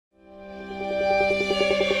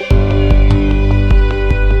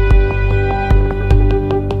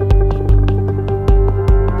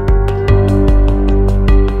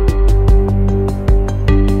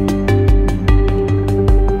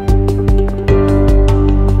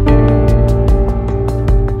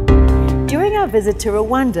visit to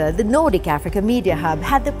Rwanda, the Nordic African Media Hub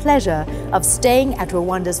had the pleasure of staying at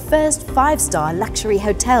Rwanda's first 5-star luxury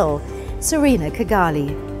hotel, Serena,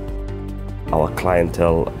 Kigali. Our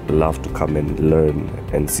clientele love to come and learn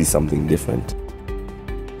and see something different.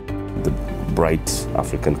 The bright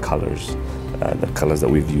African colors, the colors that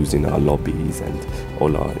we've used in our lobbies and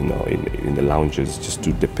all our, in the lounges, just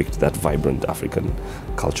to depict that vibrant African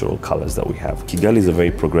cultural colors that we have. Kigali is a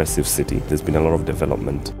very progressive city. There's been a lot of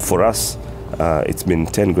development. For us, it's been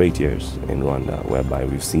 10 great years in Rwanda, whereby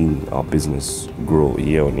we've seen our business grow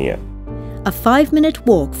year on year. A 5-minute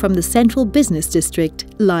walk from the central business district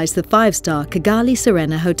lies the 5-star Kigali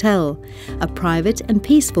Serena Hotel, a private and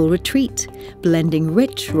peaceful retreat, blending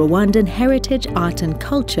rich Rwandan heritage, art and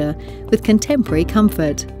culture with contemporary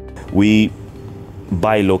comfort. We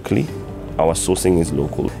buy locally. Our sourcing is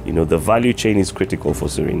local. The value chain is critical for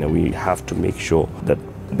Serena. We have to make sure that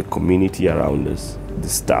the community around us, the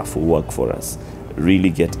staff who work for us, really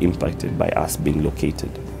get impacted by us being located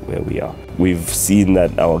where we are. We've seen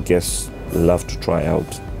that our guests love to try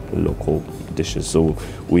out local dishes, so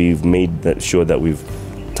we've made sure that we've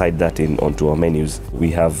tied that in onto our menus.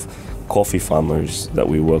 We have coffee farmers that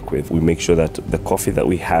we work with. We make sure that the coffee that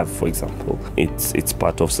we have, for example, it's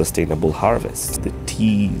part of sustainable harvest. The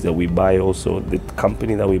tea that we buy, also the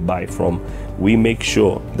company that we buy from, we make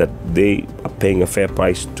sure that they are paying a fair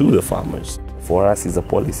price to the farmers. For us, it's a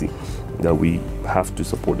policy that we have to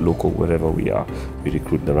support local wherever we are. We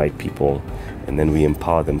recruit the right people, and then we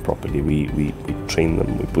empower them properly. We train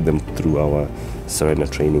them, we put them through our Serena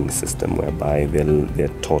training system, whereby they're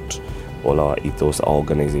taught all our ethos, our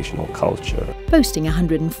organizational culture. Boasting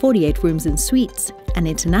 148 rooms and suites, an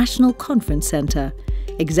international conference center,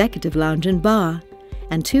 executive lounge and bar,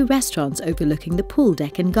 and 2 restaurants overlooking the pool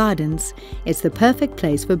deck and gardens, it's the perfect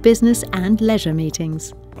place for business and leisure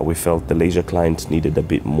meetings. We felt the leisure client needed a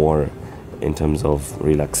bit more in terms of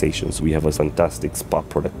relaxations. We have a fantastic spa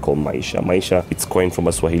product called Maisha. Maisha, it's coined from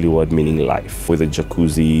a Swahili word meaning life, with a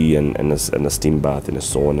jacuzzi and a steam bath and a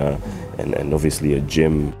sauna and obviously a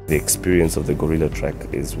gym. The experience of the Gorilla Trek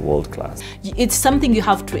is world class. It's something you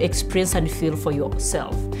have to experience and feel for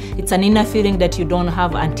yourself. It's an inner feeling that you don't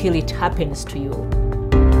have until it happens to you.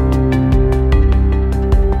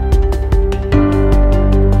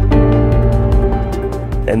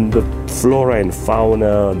 And the flora and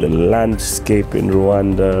fauna, the landscape in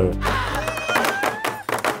Rwanda.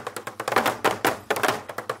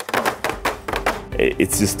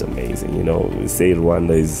 It's just amazing, We say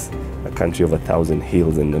Rwanda is a country of 1,000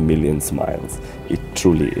 hills and 1,000,000 smiles. It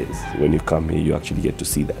truly is. When you come here, you actually get to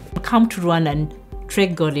see that. Come to Rwanda and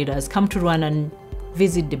trek gorillas. Come to Rwanda and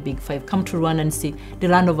visit the Big Five. Come to Rwanda and see the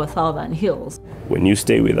land of 1,000 hills. When you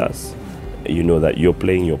stay with us, you know that you're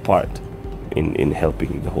playing your part in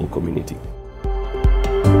helping the whole community.